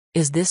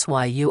Is this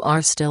why you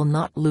are still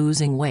not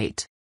losing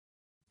weight?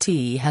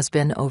 It has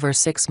been over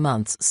 6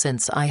 months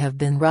since I have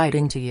been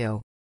writing to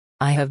you.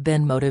 I have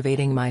been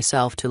motivating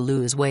myself to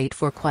lose weight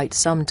for quite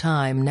some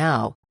time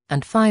now,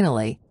 and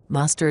finally,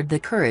 mustered the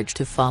courage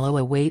to follow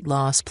a weight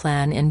loss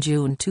plan in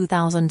June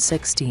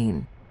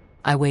 2016.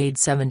 I weighed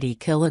 70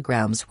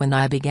 kilograms when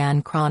I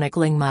began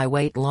chronicling my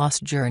weight loss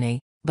journey,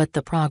 but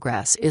the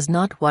progress is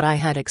not what I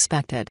had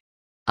expected.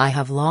 I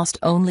have lost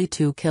only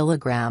 2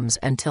 kilograms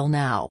until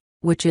now,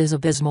 which is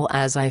abysmal,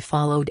 as I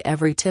followed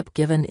every tip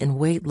given in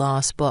weight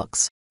loss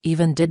books,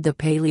 even did the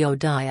Paleo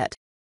diet.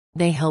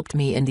 They helped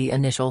me in the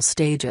initial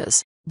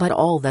stages, but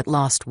all that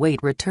lost weight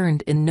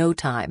returned in no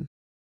time.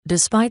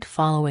 Despite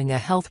following a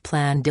health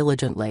plan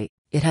diligently,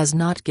 it has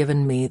not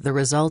given me the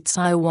results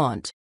I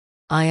want.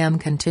 I am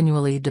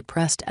continually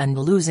depressed and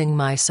losing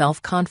my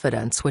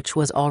self-confidence, which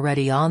was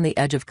already on the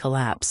edge of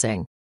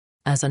collapsing.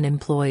 As an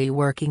employee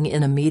working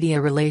in a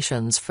media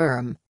relations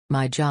firm,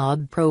 my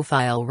job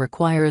profile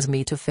requires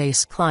me to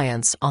face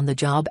clients on the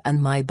job,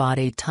 and my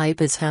body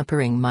type is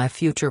hampering my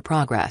future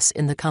progress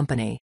in the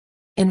company.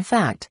 In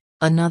fact,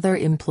 another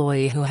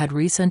employee who had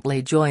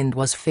recently joined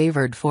was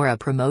favored for a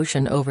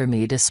promotion over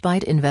me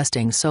despite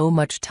investing so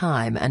much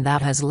time, and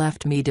that has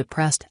left me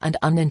depressed and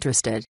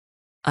uninterested.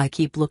 I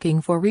keep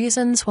looking for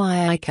reasons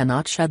why I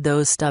cannot shed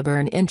those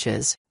stubborn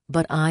inches,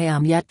 but I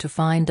am yet to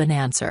find an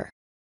answer.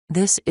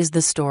 This is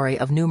the story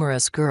of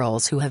numerous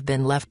girls who have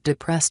been left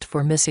depressed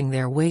for missing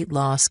their weight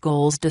loss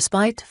goals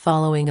despite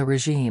following a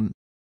regime.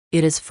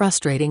 It is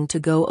frustrating to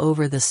go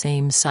over the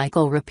same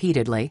cycle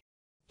repeatedly.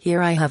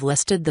 Here I have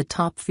listed the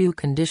top few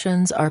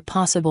conditions or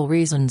possible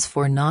reasons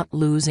for not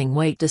losing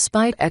weight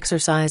despite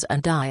exercise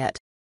and diet.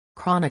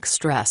 Chronic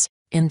stress.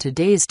 In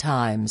today's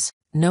times,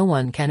 no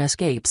one can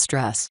escape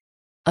stress.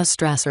 A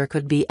stressor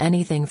could be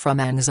anything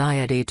from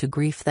anxiety to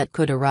grief that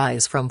could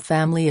arise from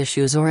family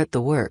issues or at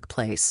the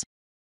workplace.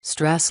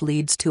 Stress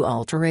leads to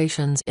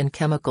alterations in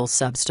chemical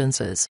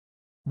substances.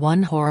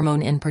 One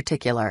hormone in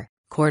particular,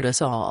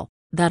 cortisol,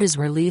 that is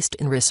released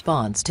in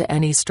response to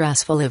any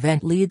stressful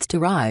event leads to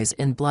rise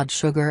in blood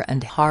sugar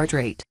and heart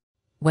rate.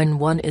 When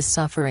one is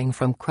suffering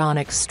from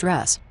chronic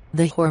stress,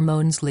 the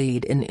hormones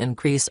lead in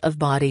increase of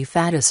body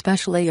fat,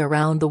 especially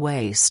around the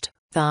waist,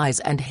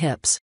 thighs and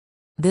hips.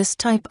 This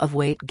type of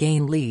weight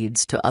gain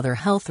leads to other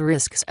health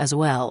risks as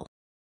well.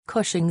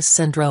 Cushing's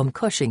syndrome.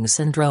 Cushing's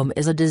syndrome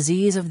is a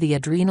disease of the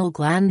adrenal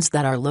glands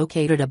that are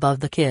located above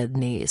the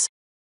kidneys.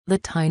 The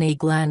tiny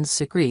glands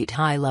secrete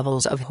high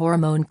levels of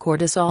hormone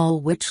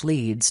cortisol, which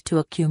leads to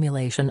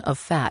accumulation of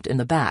fat in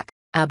the back,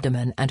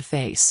 abdomen and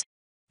face.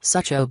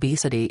 Such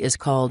obesity is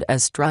called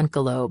as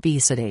truncal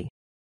obesity.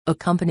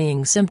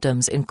 Accompanying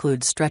symptoms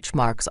include stretch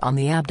marks on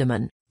the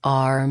abdomen,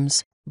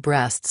 arms,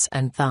 breasts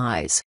and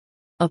thighs.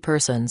 A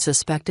person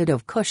suspected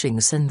of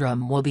Cushing's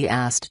syndrome will be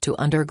asked to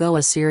undergo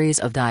a series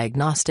of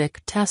diagnostic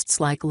tests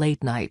like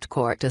late-night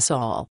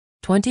cortisol,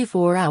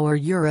 24-hour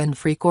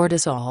urine-free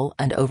cortisol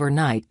and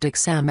overnight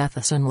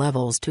dexamethasone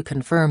levels to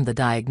confirm the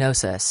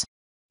diagnosis.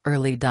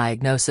 Early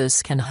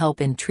diagnosis can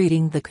help in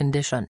treating the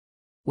condition.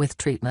 With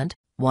treatment,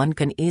 one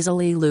can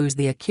easily lose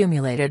the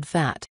accumulated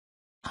fat.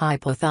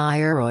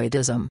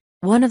 Hypothyroidism.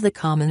 One of the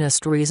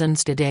commonest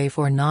reasons today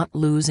for not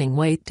losing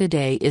weight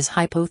today is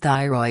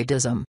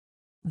hypothyroidism.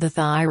 The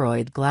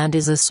thyroid gland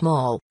is a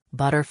small,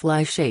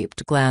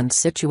 butterfly-shaped gland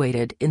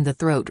situated in the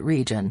throat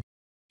region.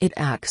 It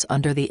acts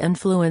under the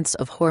influence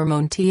of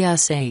hormone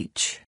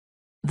TSH.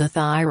 The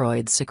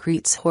thyroid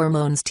secretes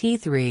hormones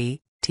T3,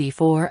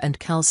 T4 and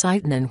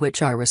calcitonin,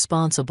 which are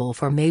responsible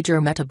for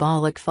major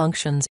metabolic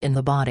functions in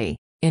the body,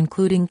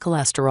 including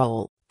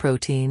cholesterol,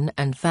 protein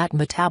and fat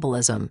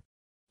metabolism.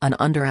 An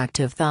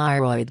underactive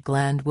thyroid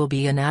gland will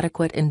be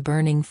inadequate in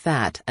burning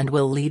fat and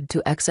will lead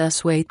to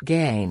excess weight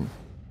gain.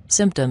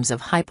 Symptoms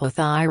of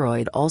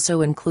hypothyroid also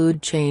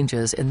include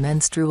changes in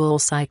menstrual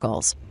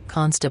cycles,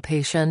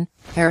 constipation,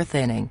 hair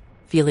thinning,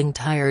 feeling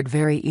tired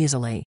very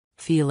easily,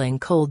 feeling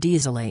cold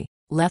easily,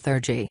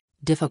 lethargy,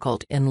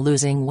 difficult in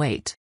losing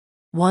weight.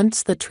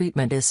 Once the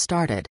treatment is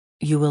started,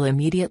 you will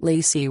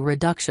immediately see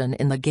reduction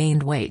in the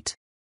gained weight.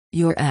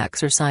 Your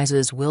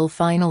exercises will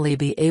finally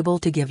be able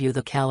to give you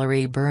the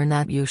calorie burn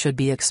that you should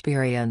be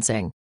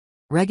experiencing.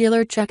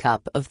 Regular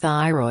checkup of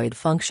thyroid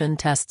function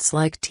tests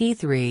like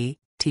T3,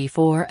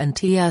 T4 and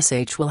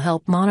TSH will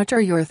help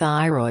monitor your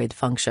thyroid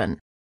function.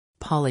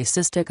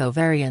 Polycystic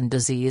ovarian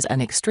disease.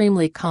 An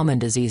extremely common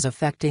disease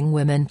affecting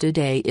women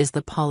today is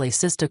the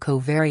polycystic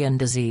ovarian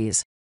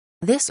disease.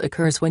 This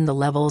occurs when the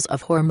levels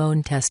of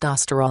hormone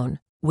testosterone,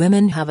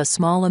 women have a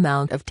small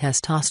amount of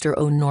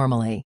testosterone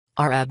normally,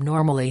 are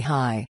abnormally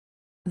high.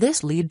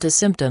 This leads to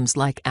symptoms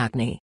like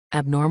acne,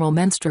 abnormal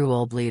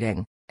menstrual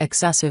bleeding,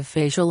 excessive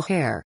facial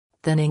hair,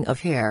 thinning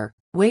of hair,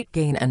 weight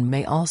gain, and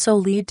may also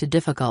lead to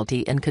difficulty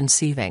in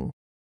conceiving.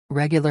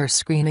 Regular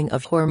screening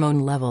of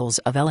hormone levels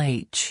of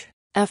LH,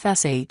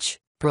 FSH,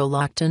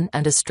 prolactin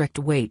and a strict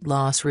weight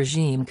loss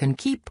regime can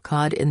keep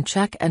COD in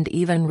check and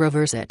even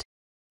reverse it.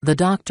 The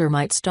doctor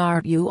might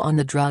start you on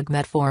the drug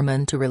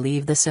metformin to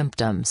relieve the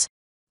symptoms.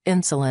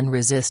 Insulin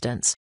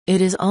resistance. It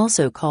is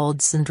also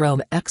called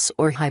Syndrome X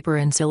or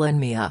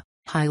hyperinsulinemia,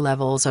 high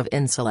levels of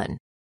insulin.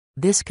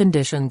 This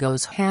condition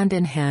goes hand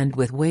in hand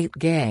with weight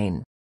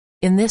gain.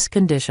 In this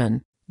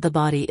condition, the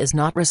body is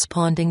not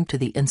responding to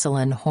the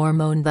insulin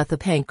hormone that the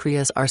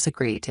pancreas are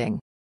secreting.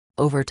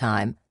 Over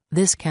time,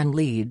 this can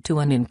lead to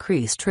an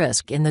increased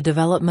risk in the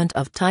development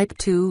of type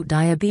 2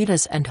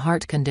 diabetes and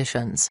heart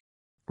conditions.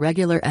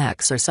 Regular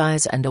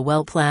exercise and a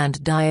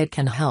well-planned diet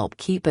can help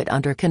keep it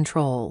under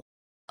control.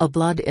 A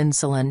blood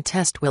insulin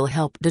test will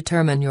help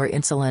determine your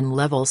insulin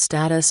level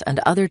status, and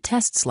other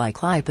tests like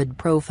lipid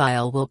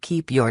profile will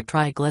keep your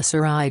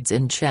triglycerides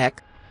in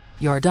check.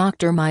 Your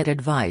doctor might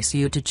advise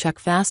you to check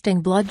fasting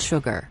blood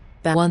sugar,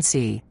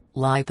 B1C,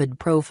 lipid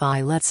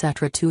profile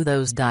etc. Too,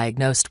 those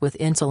diagnosed with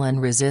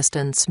insulin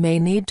resistance may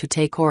need to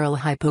take oral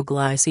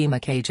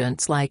hypoglycemic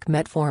agents like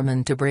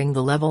metformin to bring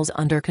the levels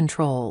under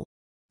control.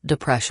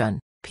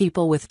 Depression.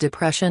 People with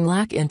depression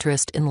lack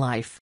interest in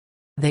life.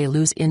 They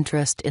lose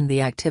interest in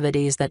the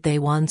activities that they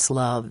once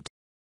loved.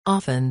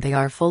 Often they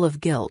are full of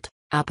guilt,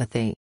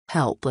 apathy,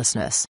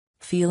 helplessness,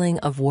 feeling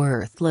of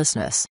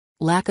worthlessness,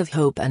 lack of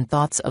hope and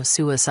thoughts of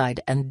suicide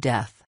and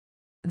death.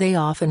 They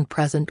often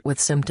present with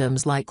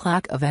symptoms like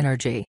lack of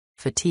energy,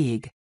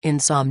 fatigue,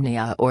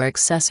 insomnia or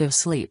excessive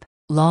sleep,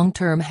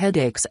 long-term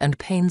headaches and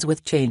pains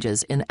with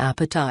changes in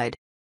appetite.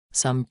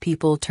 Some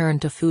people turn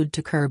to food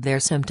to curb their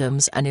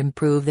symptoms and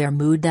improve their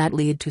mood that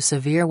lead to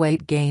severe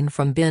weight gain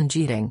from binge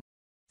eating.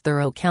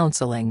 Thorough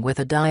counseling with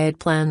a diet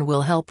plan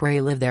will help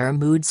relieve their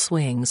mood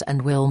swings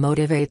and will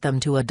motivate them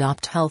to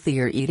adopt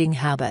healthier eating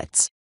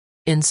habits.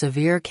 In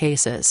severe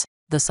cases,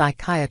 the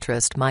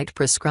psychiatrist might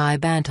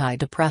prescribe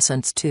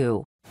antidepressants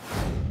too.